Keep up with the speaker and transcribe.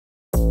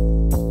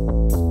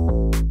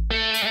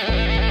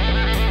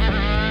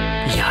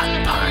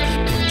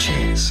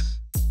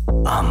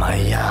on my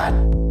yacht,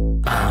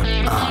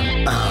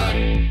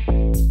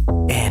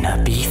 in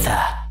Ibiza,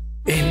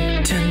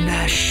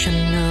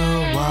 international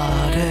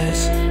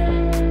waters.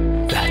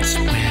 That's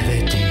where the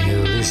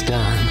deal is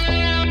done.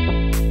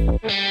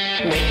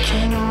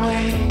 Making our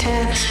way to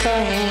the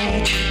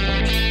stage,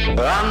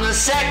 on the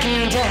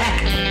second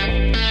deck,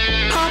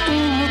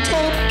 popping the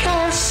tape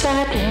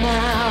cassette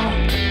now.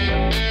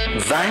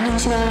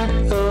 Vinyl's not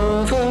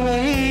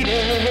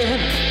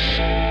overrated,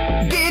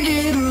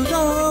 digital's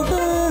overrated.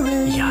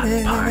 Yacht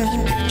party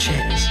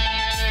bitches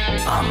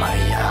on my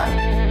yacht,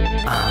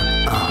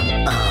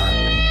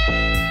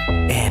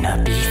 in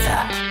Ibiza,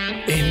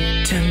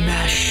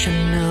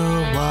 international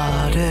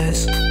waters.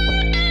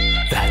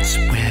 That's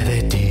where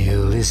the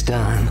deal is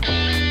done.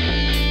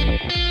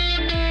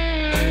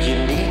 You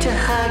need to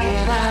hug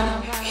it out,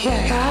 you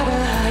gotta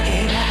hug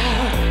it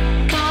out,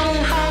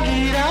 gotta hug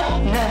it up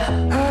now.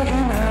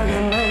 Hugging,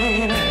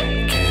 baby.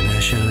 Can I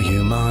show you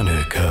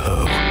Monaco?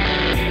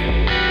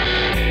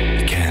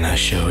 Can I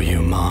show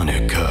you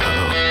Monaco?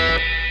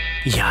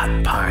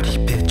 Yacht party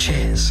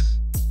bitches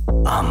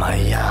on my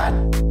yacht,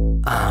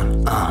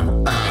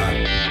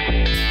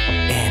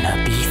 in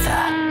Ibiza.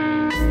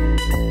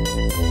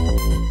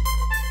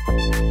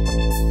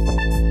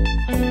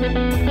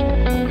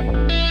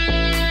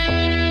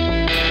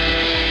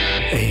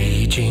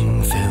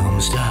 Aging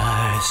film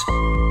stars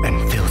and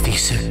filthy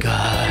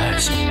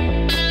cigars,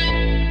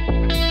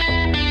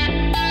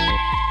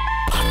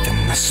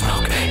 puffing the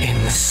smoke in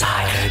the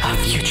side of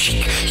your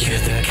cheek. You're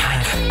the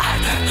kind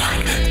I'd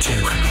like to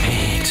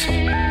meet.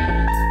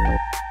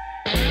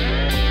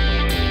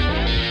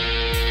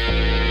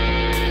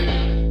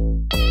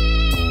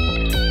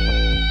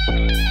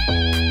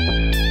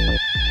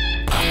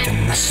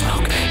 Puffing the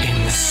smoke in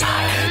the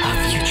side of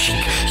your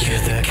cheek.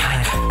 You're the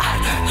kind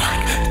I'd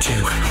like to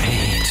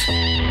meet.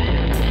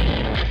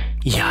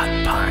 Yacht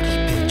party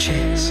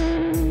bitches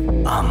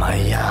on my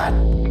yacht,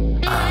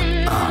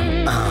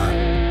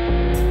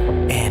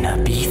 in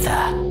Ibiza,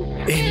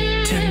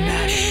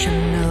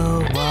 international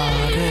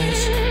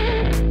waters.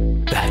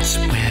 That's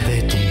where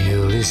the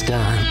deal is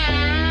done.